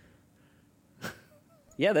awesome.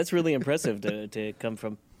 Yeah, that's really impressive to come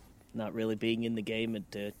from not really being in the game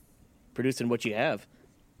and to producing what you have.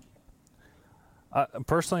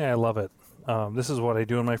 Personally, I love it. This is what I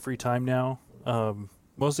do in my free time now,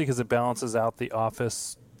 mostly because it balances out the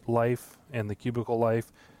office life and the cubicle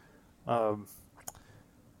life.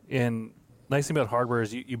 And nice thing about hardware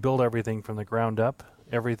is you build everything from the ground up.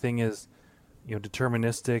 Everything is,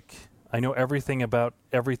 deterministic. I know everything about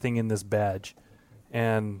everything in this badge,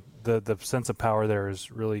 and the sense of power there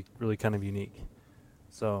is really, really kind of unique.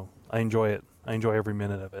 So I enjoy it. I enjoy every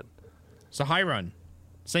minute of it. So Hiron,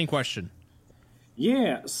 same question.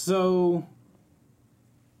 Yeah, so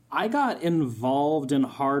I got involved in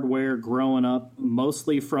hardware growing up,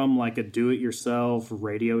 mostly from like a do-it-yourself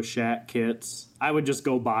Radio Shack kits. I would just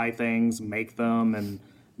go buy things, make them, and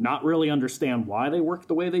not really understand why they worked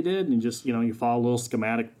the way they did, and just, you follow a little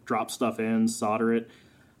schematic, drop stuff in, solder it.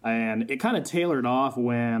 And it kind of tailored off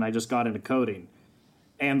when I just got into coding.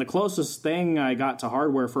 And the closest thing I got to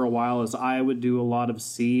hardware for a while is I would do a lot of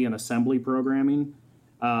C and assembly programming.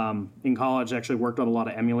 In college, I actually worked on a lot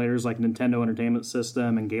of emulators like Nintendo Entertainment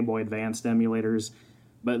System and Game Boy Advanced emulators.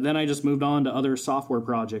 But then I just moved on to other software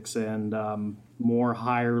projects and more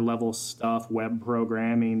higher level stuff, web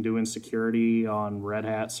programming, doing security on Red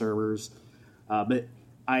Hat servers. But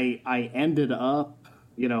I ended up,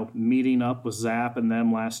 meeting up with Zap and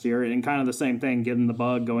them last year, and kind of the same thing, getting the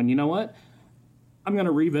bug, going, you know what? I'm going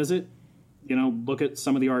to revisit, look at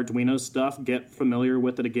some of the Arduino stuff, get familiar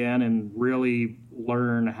with it again, and really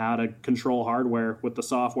learn how to control hardware with the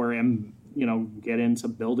software and, get into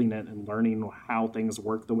building it and learning how things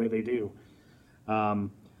work the way they do.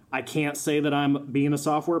 I can't say that I'm being a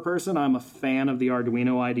software person. I'm a fan of the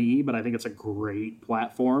Arduino IDE, but I think it's a great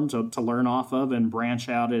platform to learn off of and branch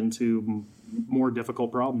out into more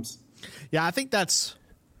difficult problems. Yeah, I think that's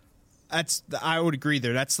I would agree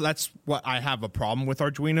there. That's what I have a problem with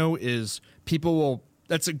Arduino is people will.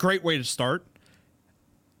 That's a great way to start.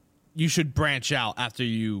 You should branch out after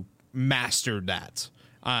you mastered that.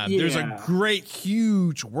 There's a great,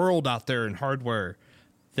 huge world out there in hardware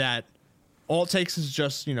that all it takes is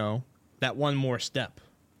just that one more step.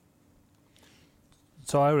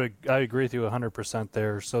 So I agree with you 100%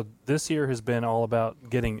 there. So this year has been all about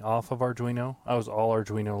getting off of Arduino. I was all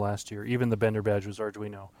Arduino last year. Even the Bender badge was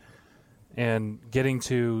Arduino. And getting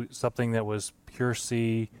to something that was pure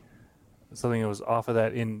C, something that was off of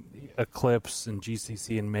that in Eclipse and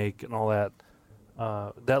GCC and Make and all that.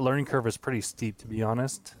 That learning curve is pretty steep, to be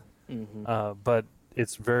honest. Mm-hmm. But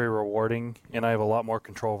it's very rewarding, and I have a lot more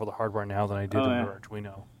control over the hardware now than I did in the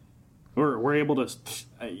Arduino. We're able to.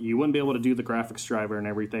 You wouldn't be able to do the graphics driver and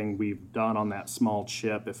everything we've done on that small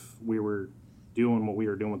chip if we were doing what we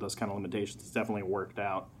were doing with those kind of limitations. It's definitely worked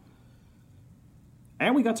out.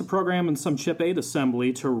 And we got to program in some chip 8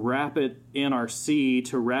 assembly to wrap it in our C,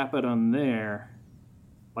 to wrap it on there,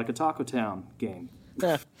 like a Taco Town game.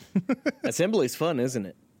 Assembly's fun, isn't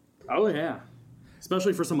it? Oh, yeah.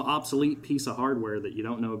 Especially for some obsolete piece of hardware that you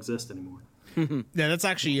don't know exists anymore. Yeah, that's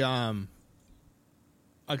actually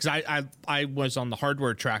because I was on the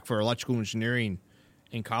hardware track for electrical engineering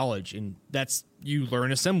in college, and that's you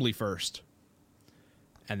learn assembly first,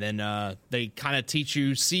 and then they kind of teach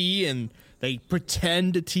you C, and they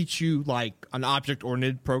pretend to teach you like an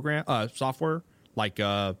object-oriented program software like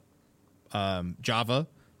Java.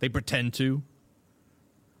 They pretend to.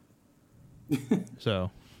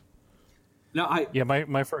 So. No,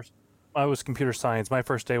 I was computer science. My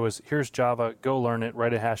first day was, here's Java, go learn it,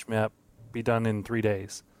 write a hash map, be done in 3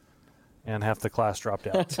 days. And half the class dropped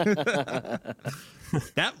out.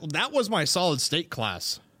 That was my solid state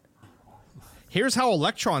class. Here's how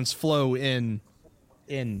electrons flow in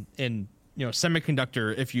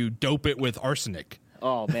semiconductor if you dope it with arsenic.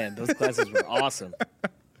 Oh man, those classes were awesome.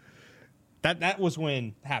 That was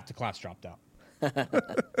when half the class dropped out.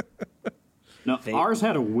 No, ours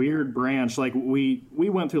had a weird branch. Like we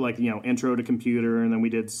went through like intro to computer, and then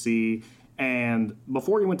we did C. And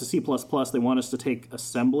before you went to C++, they want us to take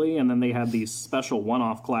assembly, and then they had these special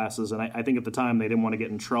one-off classes. And I think at the time they didn't want to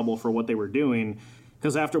get in trouble for what they were doing,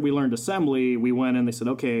 because after we learned assembly, we went and they said,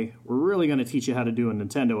 okay, we're really going to teach you how to do a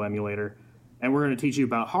Nintendo emulator, and we're going to teach you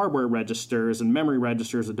about hardware registers and memory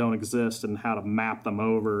registers that don't exist, and how to map them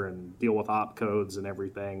over and deal with opcodes and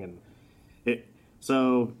everything. And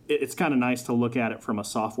it's kind of nice to look at it from a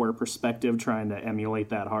software perspective, trying to emulate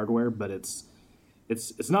that hardware, but it's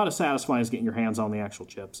not as satisfying as getting your hands on the actual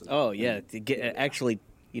chips. Oh yeah, to get actually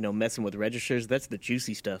messing with registers, that's the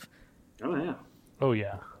juicy stuff. Oh yeah. Oh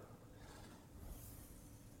yeah.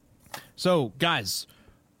 So guys,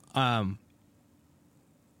 how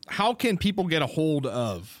can people get a hold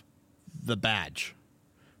of the badge?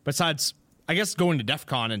 Besides, I guess going to DEF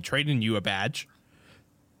CON and trading you a badge.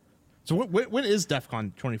 So when is DEF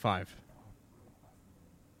CON 25?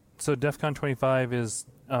 So DEF CON 25 is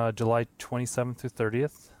July 27th through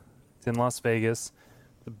 30th. It's in Las Vegas.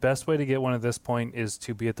 The best way to get one at this point is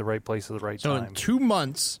to be at the right place at the right so time. So in 2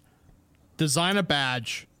 months, design a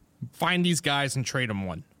badge, find these guys, and trade them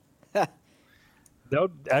one. That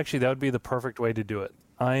would be the perfect way to do it.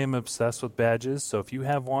 I am obsessed with badges, so if you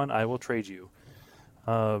have one, I will trade you.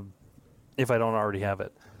 If I don't already have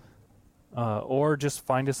it. Or just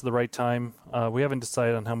find us at the right time. We haven't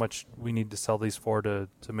decided on how much we need to sell these for to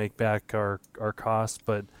make back our costs,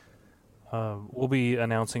 but we'll be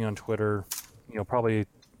announcing on Twitter, probably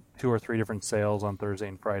 2 or 3 different sales on Thursday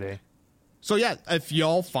and Friday. So yeah, if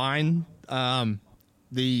y'all find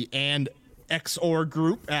the and XOR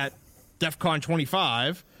group at DEF CON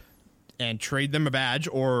 25 and trade them a badge,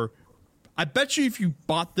 or I bet you if you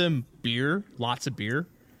bought them beer, lots of beer,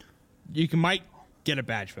 you might get a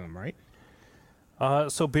badge for them, right?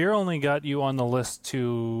 So beer only got you on the list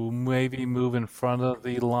to maybe move in front of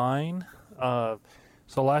the line. So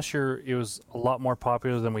last year it was a lot more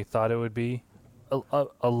popular than we thought it would be.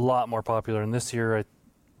 A lot more popular. And this year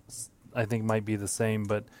I think might be the same.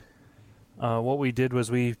 But what we did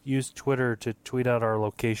was we used Twitter to tweet out our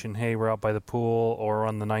location. Hey, we're out by the pool or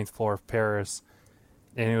on the 9th floor of Paris.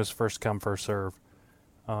 And it was first come, first serve.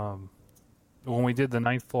 When we did the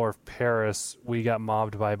 9th floor of Paris, we got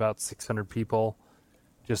mobbed by about 600 people.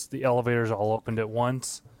 Just the elevators all opened at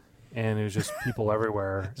once, and it was just people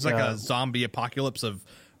everywhere. It's like a zombie apocalypse of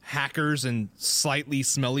hackers and slightly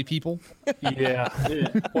smelly people. Yeah.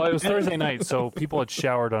 Well, it was Thursday night, so people had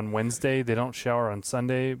showered on Wednesday. They don't shower on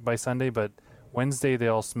Sunday, but Wednesday they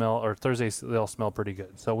all smell, or Thursday they all smell pretty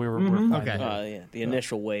good. So we're fine. Okay. Yeah, the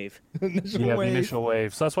initial wave. The initial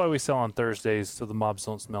wave. So that's why we sell on Thursdays, so the mobs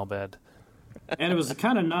don't smell bad. And it was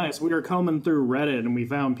kind of nice. We were combing through Reddit, and we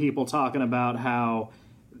found people talking about how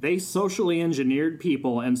they socially engineered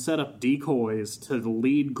people and set up decoys to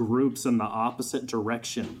lead groups in the opposite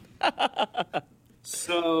direction.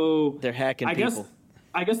 So they're hacking people.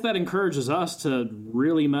 I guess that encourages us to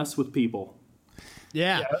really mess with people.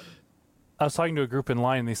 Yeah. I was talking to a group in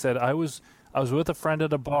line, and they said, I was with a friend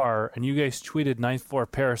at a bar, and you guys tweeted 9th floor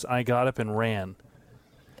Paris, and I got up and ran.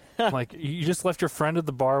 Like, you just left your friend at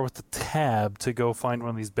the bar with the tab to go find one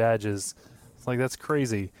of these badges. It's like, that's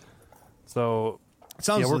crazy. So,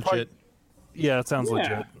 Sounds legit. It sounds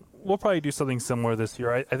legit. We'll probably do something similar this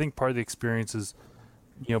year. I think part of the experience is,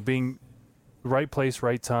 being right place,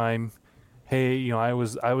 right time. Hey, you know, I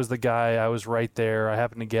was the guy. I was right there. I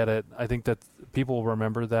happened to get it. I think that people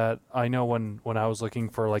remember that. I know when I was looking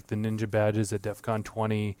for like the ninja badges at DEF CON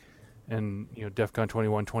 20 and, you know, DEF CON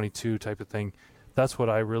 21, 22 type of thing, that's what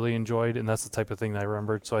I really enjoyed, and that's the type of thing that I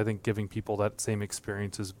remembered. So I think giving people that same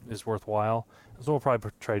experience is worthwhile. So we'll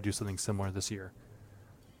probably try to do something similar this year.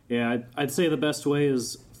 Yeah, I'd say the best way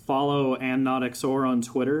is follow and not XOR on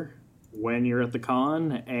Twitter when you're at the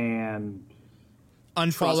con, and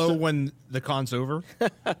Unfollow when the con's over.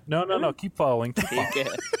 No. Keep following. Keep following.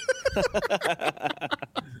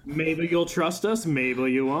 maybe you'll trust us, maybe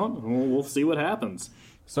you won't. We'll see what happens.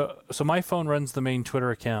 So my phone runs the main Twitter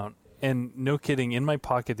account, and no kidding, in my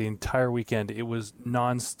pocket the entire weekend, it was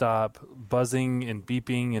nonstop buzzing and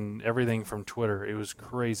beeping and everything from Twitter. It was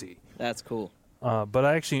crazy. That's cool. But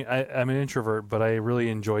I'm an introvert, but I really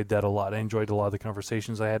enjoyed that a lot. I enjoyed a lot of the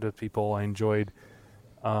conversations I had with people. I enjoyed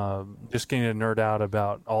just getting to nerd out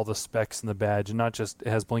about all the specs and the badge, and not just it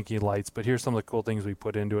has blinky lights, but here's some of the cool things we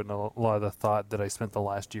put into it and a lot of the thought that I spent the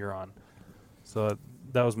last year on. So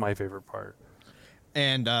that was my favorite part.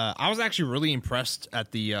 And I was actually really impressed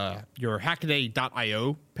at the your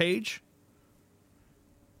Hackaday.io page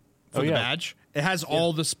for the badge. It has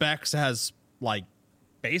all the specs. It has like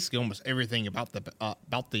basically almost everything about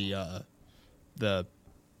the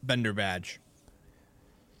vendor badge.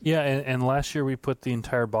 Yeah, and last year we put the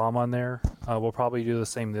entire BOM on there. We'll probably do the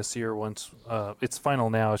same this year once it's final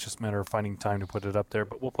now. It's just a matter of finding time to put it up there.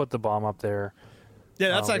 But we'll put the BOM up there. Yeah,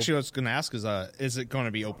 that's actually what I was going to ask is it going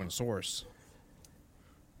to be open source?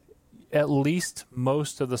 At least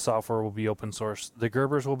most of the software will be open source. The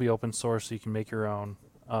Gerbers will be open source, so you can make your own.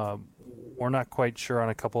 We're not quite sure on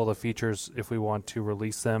a couple of the features if we want to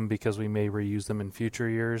release them because we may reuse them in future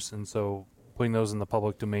years. And so putting those in the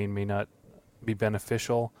public domain may not be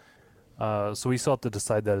beneficial. So we still have to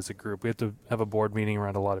decide that as a group. We have to have a board meeting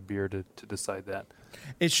around a lot of beer to decide that.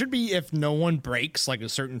 It should be if no one breaks like a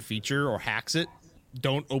certain feature or hacks it,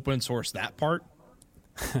 don't open source that part.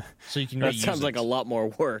 So you can That sounds like a lot more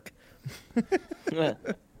work.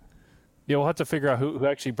 Yeah, we'll have to figure out who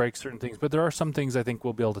actually breaks certain things. But there are some things I think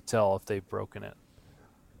we'll be able to tell if they've broken it.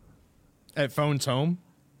 At Phones Home?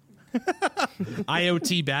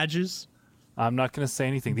 IoT badges? I'm not going to say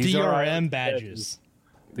anything. These DRM are IoT badges.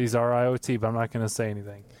 These are IoT, but I'm not going to say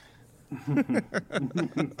anything.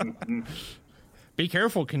 Be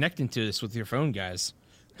careful connecting to this with your phone, guys.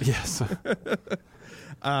 Yes.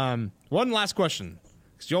 One last question.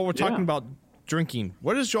 Because y'all were talking about drinking.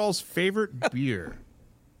 What is y'all's favorite beer?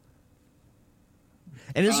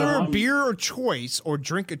 And is there a beer or choice or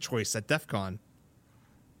drink a choice at DEF CON?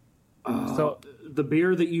 So The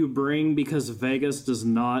beer that you bring, because Vegas does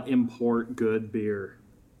not import good beer.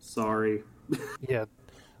 Sorry. yeah.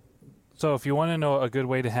 So if you want to know a good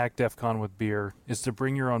way to hack DEF CON with beer is to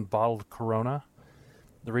bring your own bottled Corona.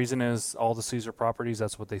 The reason is all the Caesar properties,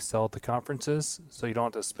 that's what they sell at the conferences, so you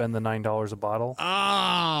don't have to spend the $9 a bottle.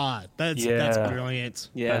 Ah, that's brilliant.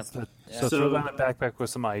 Yeah. So throw that in a backpack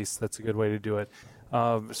with some ice. That's a good way to do it.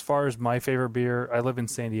 As far as my favorite beer, I live in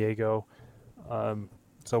San Diego,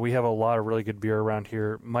 so we have a lot of really good beer around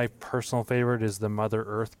here. My personal favorite is the Mother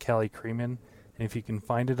Earth Cali Creamin', and if you can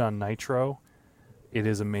find it on Nitro, it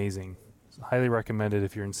is amazing. It's highly recommended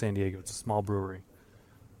if you're in San Diego. It's a small brewery.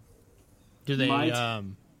 Do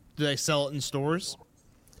they sell it in stores,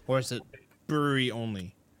 or is it brewery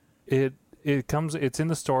only? It's in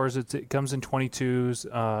the stores. It comes in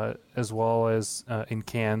 22s as well as in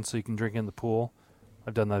cans, so you can drink in the pool.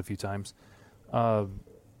 I've done that a few times, and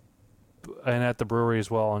at the brewery as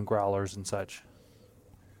well on growlers and such.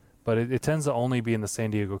 But it tends to only be in the San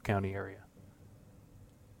Diego County area.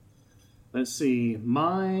 Let's see.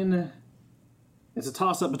 Mine, it's a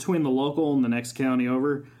toss-up between the local and the next county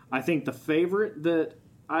over. I think the favorite that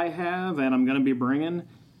I have, and I'm going to be bringing,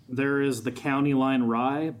 there is the County Line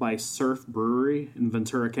Rye by Surf Brewery in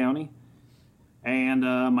Ventura County. And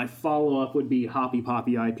my follow-up would be Hoppy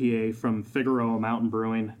Poppy IPA from Figueroa Mountain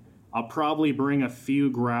Brewing. I'll probably bring a few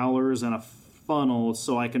growlers and a funnel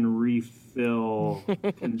so I can refill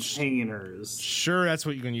containers. Sure, that's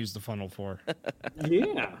what you can use the funnel for.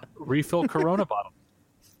 Yeah. Refill Corona bottle.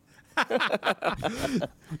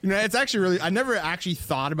 It's actually really, I never actually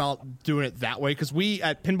thought about doing it that way, because we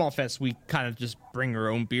at Pinball Fest, we kind of just bring our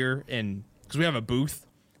own beer, and because we have a booth,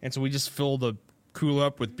 and so we just fill the cooler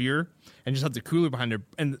up with beer and just have the cooler behind it,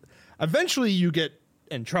 and eventually you get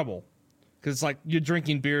in trouble because it's like you're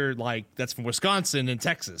drinking beer like that's from Wisconsin and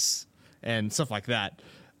Texas and stuff like that.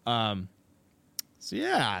 So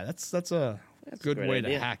yeah, that's a good way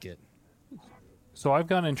idea. to hack it. So I've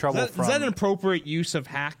gotten in trouble Is that an appropriate use of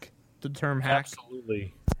hack? The term hack?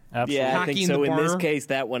 Absolutely. Absolutely. Yeah, I Hacking think so. the In this barter. case,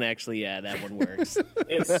 that one actually, that one works.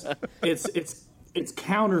 It's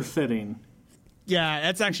counterfeiting. Yeah,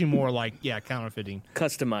 that's actually more like counterfeiting.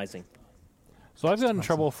 Customizing. So I've gotten in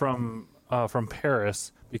trouble from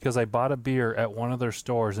Paris because I bought a beer at one of their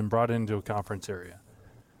stores and brought it into a conference area.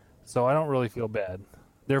 So I don't really feel bad.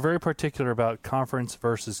 They're very particular about conference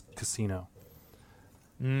versus casino.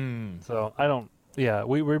 So I don't. Yeah,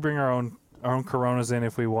 we bring our own Coronas in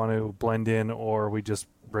if we want to blend in, or we just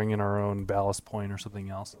bring in our own Ballast Point or something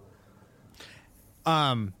else.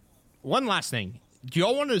 One last thing. Do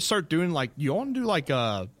y'all want to start doing you want to do like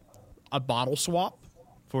a bottle swap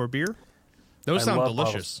for a beer? Those I sound love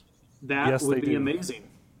delicious. That Yes, would they be do. amazing.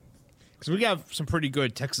 Because we have some pretty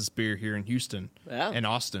good Texas beer here in Houston and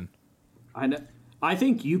Austin. I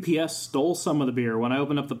think UPS stole some of the beer. When I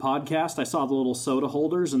opened up the podcast, I saw the little soda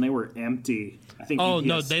holders and they were empty. I think. Oh UPS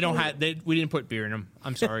no, they don't stole have. it. We didn't put beer in them.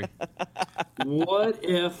 I'm sorry. What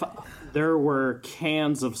if there were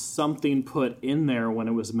cans of something put in there when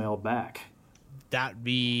it was mailed back? That'd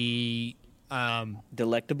be.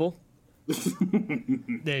 Delectable.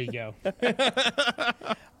 There you go.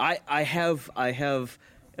 I have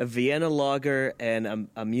a Vienna lager and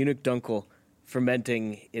a Munich Dunkel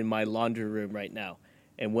fermenting in my laundry room right now.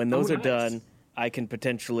 And when those are nice. done, I can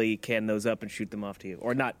potentially can those up and shoot them off to you.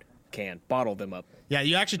 Or not bottle them up. Yeah,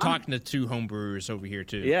 you're actually talking to two home brewers over here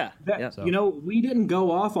too. Yeah. We didn't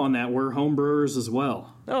go off on that. We're home brewers as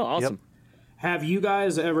well. Oh, awesome. Have you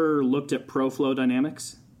guys ever looked at ProFlow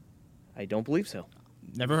Dynamics? I don't believe so.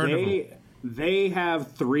 Never heard of them. They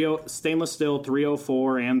have stainless steel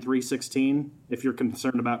 304 and 316 if you're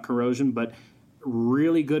concerned about corrosion, but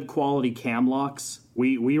really good quality cam locks.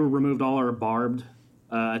 We removed all our barbed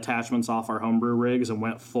attachments off our homebrew rigs and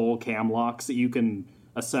went full cam locks that you can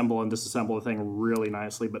assemble and disassemble the thing really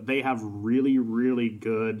nicely. But they have really, really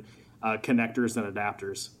good connectors and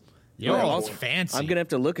adapters. Yo, it's fancy. I'm gonna have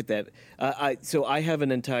to look at that. So I have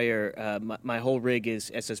an entire my whole rig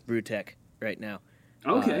is SS Brewtech right now.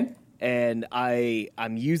 Okay. And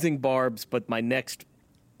I'm using barbs, but my next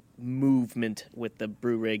movement with the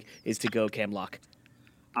brew rig is to go cam lock.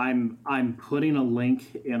 I'm putting a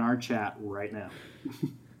link in our chat right now.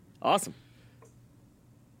 Awesome.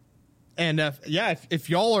 And if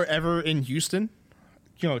y'all are ever in Houston,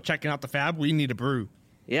 checking out the Fab, we need a brew.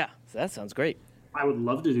 Yeah, so that sounds great. I would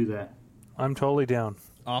love to do that. I'm totally down.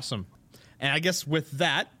 Awesome. And I guess with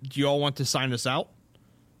that, do you all want to sign us out?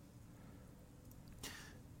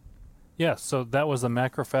 Yeah, so that was the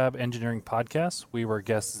Macrofab Engineering Podcast. We were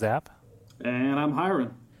guest Zap. And I'm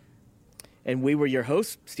Hiram. And we were your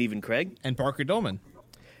hosts, Stephen Craig. And Parker Dolman.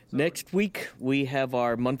 Next week, we have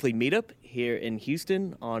our monthly meetup here in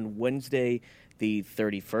Houston on Wednesday, the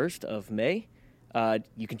 31st of May.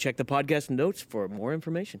 You can check the podcast notes for more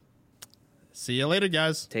information. See you later,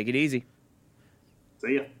 guys. Take it easy.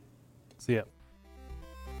 See ya. See ya.